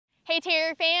Hey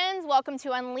Terrier fans, welcome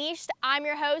to Unleashed. I'm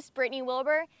your host, Brittany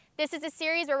Wilbur. This is a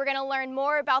series where we're going to learn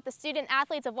more about the student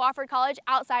athletes of Wofford College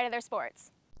outside of their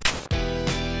sports.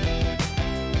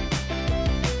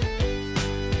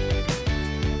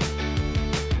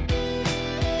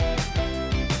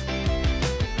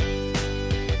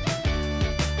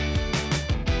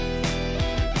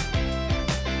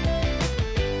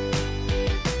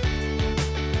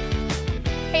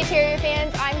 Hey Terrier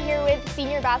fans, I'm here with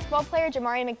senior basketball player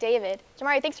Jamari McDavid.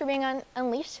 Jamari, thanks for being on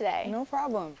Unleashed today. No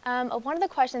problem. One of the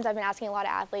questions I've been asking a lot of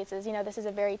athletes is, this is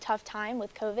a very tough time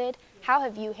with COVID. How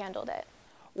have you handled it?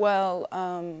 Well,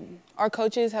 our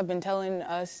coaches have been telling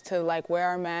us to wear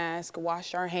our mask,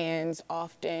 wash our hands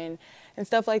often, and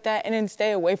stuff like that, and then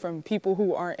stay away from people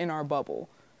who aren't in our bubble.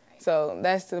 So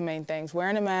that's the main things: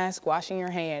 wearing a mask, washing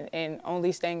your hand, and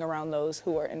only staying around those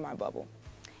who are in my bubble.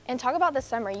 And talk about this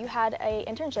summer. You had an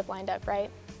internship lined up, right?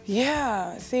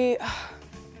 Yeah, see,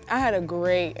 I had a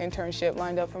great internship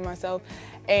lined up for myself,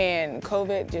 and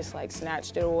COVID just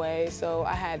snatched it away. So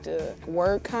I had to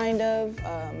work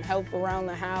help around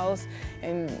the house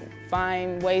and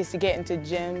find ways to get into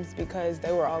gyms because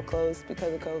they were all closed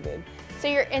because of COVID. So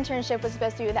your internship was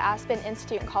supposed to be with the Aspen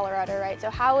Institute in Colorado, right? So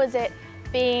how was it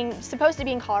being supposed to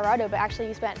be in Colorado, but actually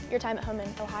you spent your time at home in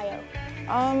Ohio?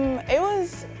 It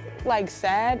was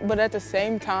sad, but at the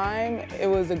same time, it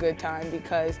was a good time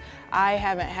because I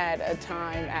haven't had a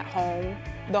time at home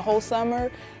the whole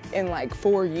summer in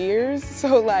 4 years.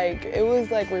 So it was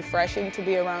refreshing to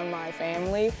be around my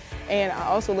family, and I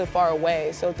also live far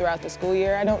away, so throughout the school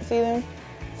year I don't see them.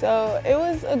 So it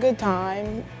was a good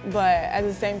time, but at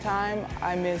the same time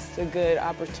I missed a good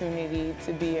opportunity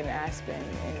to be in Aspen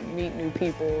and meet new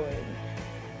people and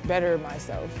better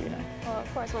myself, Well,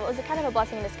 of course. Well, was it kind of a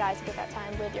blessing in disguise to get that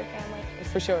time with your family?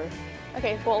 For sure.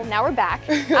 Okay, well, now we're back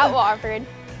at Wofford.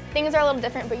 Things are a little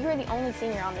different, but you are the only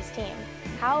senior on this team.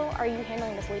 How are you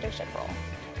handling this leadership role?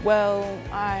 Well,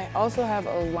 I also have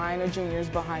a line of juniors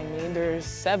behind me. There's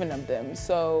 7 of them,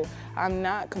 so I'm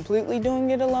not completely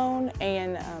doing it alone,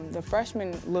 and the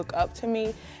freshmen look up to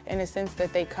me in a sense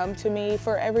that they come to me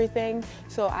for everything,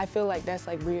 so I feel like that's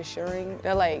reassuring.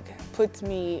 That puts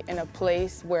me in a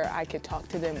place where I could talk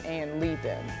to them and lead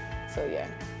them, so yeah.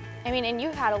 And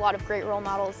you've had a lot of great role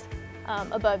models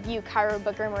above you, Kyra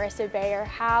Booker, Marissa Bayer.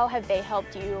 How have they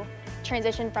helped you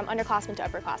transition from underclassmen to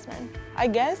upperclassmen? I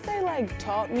guess they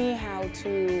taught me how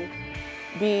to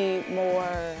be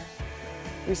more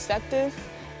receptive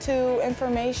to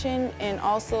information, and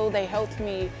also they helped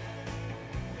me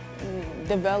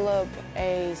develop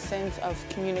a sense of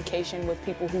communication with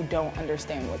people who don't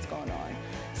understand what's going on.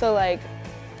 So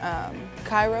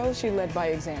Cairo, she led by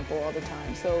example all the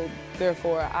time, so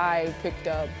therefore I picked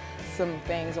up some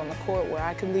things on the court where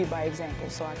I could lead by example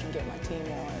so I can get my team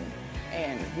on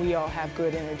and we all have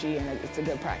good energy and it's a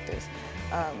good practice.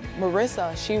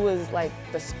 Marissa, she was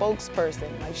the spokesperson.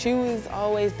 She was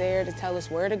always there to tell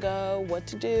us where to go, what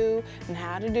to do, and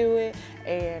how to do it.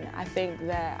 And I think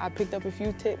that I picked up a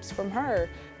few tips from her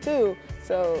too,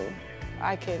 so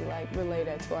I could relay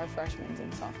that to our freshmen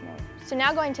and sophomores. So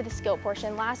now going to the skill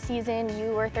portion, last season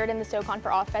you were 3rd in the SoCon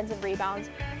for offensive rebounds.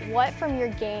 What from your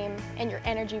game and your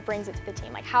energy brings it to the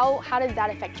team? How does that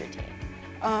affect your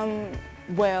team?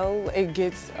 Well, it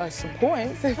gets us some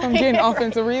points if I'm getting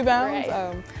offensive rebounds.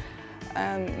 Right.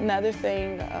 Another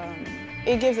thing,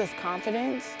 it gives us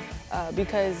confidence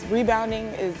because rebounding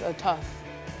is a tough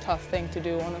thing to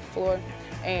do on the floor.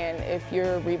 And if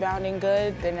you're rebounding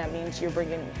good, then that means you're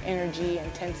bringing energy,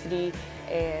 intensity,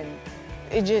 and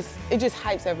it just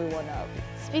hypes everyone up.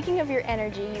 Speaking of your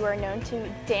energy, you are known to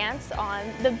dance on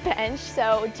the bench.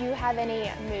 So do you have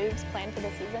any moves planned for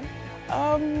this season?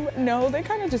 No, they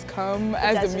kind of just come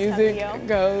as the music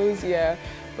goes, yeah.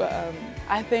 But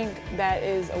I think that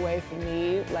is a way for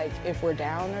me, if we're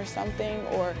down or something,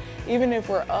 or even if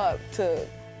we're up, to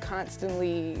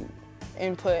constantly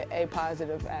input a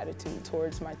positive attitude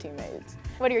towards my teammates.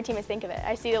 What do your teammates think of it?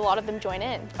 I see a lot of them join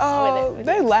in. Oh, with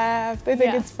they laugh, they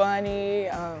think it's funny.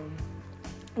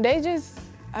 They just,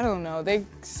 I don't know, they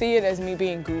see it as me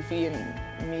being goofy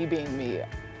and me being me.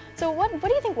 So what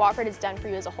do you think Wofford has done for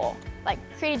you as a whole?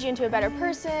 Created you into a better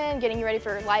person, getting you ready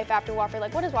for life after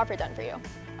Wofford? What has Wofford done for you?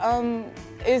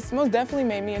 It's most definitely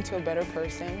made me into a better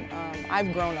person.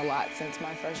 I've grown a lot since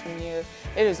my freshman year.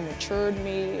 It has matured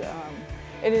me.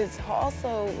 It has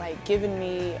also given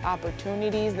me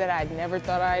opportunities that I'd never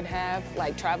thought I'd have,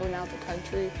 traveling out the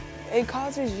country. It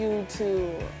causes you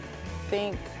to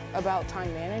think about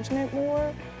time management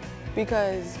more,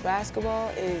 because basketball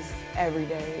is every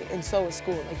day, and so is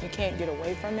school. You can't get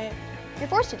away from it. You're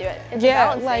forced to do it. It's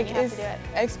yeah, a balance thing. You have it's to do it.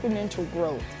 exponential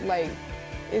growth.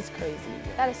 it's crazy.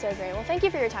 That is so great. Well, thank you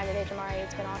for your time today, Jamari.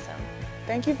 It's been awesome.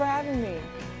 Thank you for having me.